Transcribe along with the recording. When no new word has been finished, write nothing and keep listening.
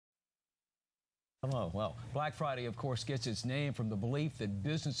Hello. Well, Black Friday, of course, gets its name from the belief that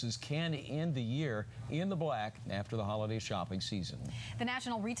businesses can end the year in the black after the holiday shopping season. The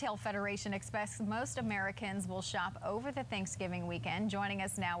National Retail Federation expects most Americans will shop over the Thanksgiving weekend. Joining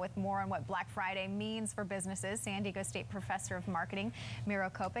us now with more on what Black Friday means for businesses, San Diego State Professor of Marketing, Miro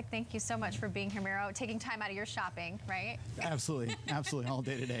Copic. Thank you so much for being here, Miro. Taking time out of your shopping, right? Absolutely. Absolutely. All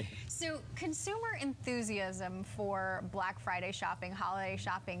day today. So consumer enthusiasm for Black Friday shopping, holiday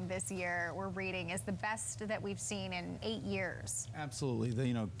shopping this year, we're reading, is the best that we've seen in 8 years.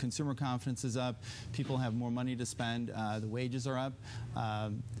 Absolutely. Consumer confidence is up. People have more money to spend. The wages are up.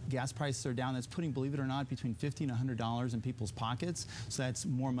 Gas prices are down. That's putting, believe it or not, between $50 and $100 in people's pockets. So that's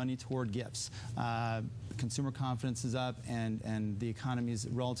more money toward gifts. Consumer confidence is up, and the economy is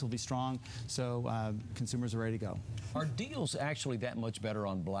relatively strong. So consumers are ready to go. Are deals actually that much better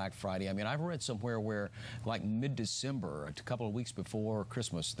on Black Friday? I mean, I've read somewhere where, like mid-December, a couple of weeks before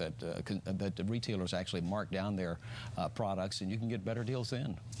Christmas, that the retailers actually mark down their products, and you can get better deals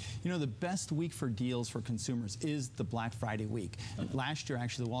then. You know, the best week for deals for consumers is the Black Friday week. Last year,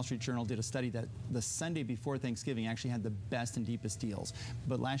 actually, the Wall Street Journal did a study that the Sunday before Thanksgiving actually had the best and deepest deals.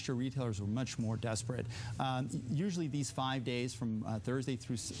 But last year, retailers were much more desperate. Usually, these 5 days from Thursday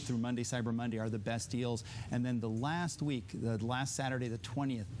through Monday, Cyber Monday, are the best deals. And then the last week, the last Saturday, the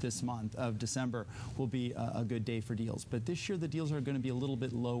 20th this month of December, will be a good day for deals. But this year, the deals are going to be a little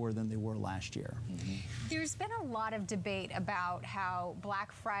bit lower than they were last year. There's been a lot of debate about how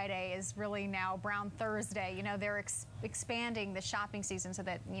Black Friday is really now Brown Thursday. You know, they're expanding the shopping season so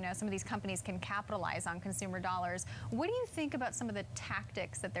that, you know, some of these companies can capitalize on consumer dollars. What do you think about some of the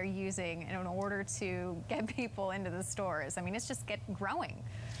tactics that they're using in order to get people into the stores? I mean, it's just growing.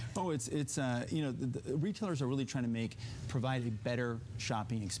 Oh, you know, the retailers are really trying to provide a better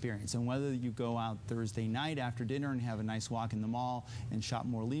shopping experience. And whether you go out Thursday night after dinner and have a nice walk in the mall and shop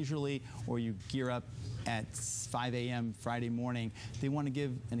more leisurely, or you gear up at 5 a.m. Friday morning, they want to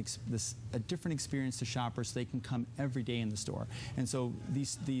give a different experience to shoppers so they can come every day in the store. And so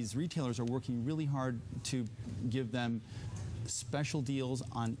these retailers are working really hard to give them special deals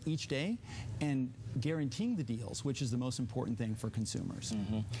on each day and guaranteeing the deals, which is the most important thing for consumers.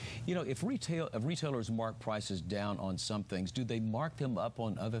 You know, if retailers mark prices down on some things, do they mark them up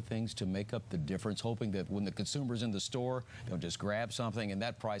on other things to make up the difference, hoping that when the consumer's in the store, they'll just grab something and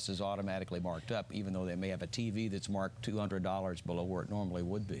that price is automatically marked up, even though they may have a TV that's marked $200 below where it normally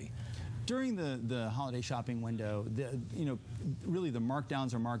would be? During the holiday shopping window, really the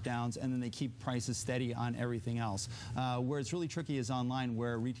markdowns are markdowns, and then they keep prices steady on everything else. Where it's really tricky is online,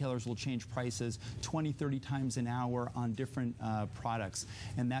 where retailers will change prices 20, 30 times an hour on different products,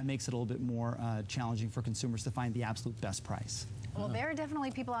 and that makes it a little bit more challenging for consumers to find the absolute best price. Well, there are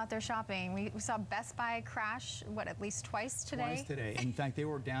definitely people out there shopping. We saw Best Buy crash, what, at least twice today? Twice today. In fact, they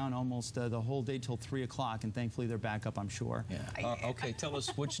were down almost the whole day till 3 o'clock, and thankfully they're back up, I'm sure. Yeah. Okay, tell us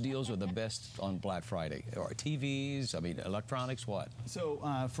which deals are the best on Black Friday. Or TVs, I mean, electronics, what? So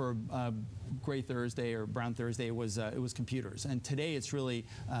for Gray Thursday or Brown Thursday, it was computers. And today it's really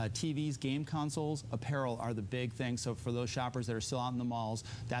TVs, game consoles, apparel are the big things. So for those shoppers that are still out in the malls,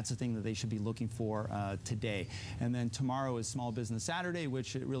 that's the thing that they should be looking for today. And then tomorrow is Small Business Saturday,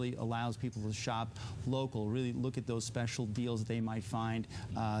 which it really allows people to shop local, really look at those special deals that they might find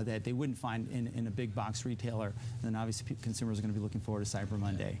that they wouldn't find in a big box retailer. And then obviously consumers are going to be looking forward to Cyber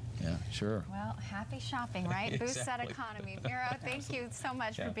Monday. Yeah, sure. Well, happy shopping, right? Exactly. Boost that economy. Miro, thank you so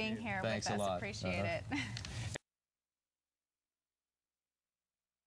much for being here with us. Thanks a lot. Appreciate it.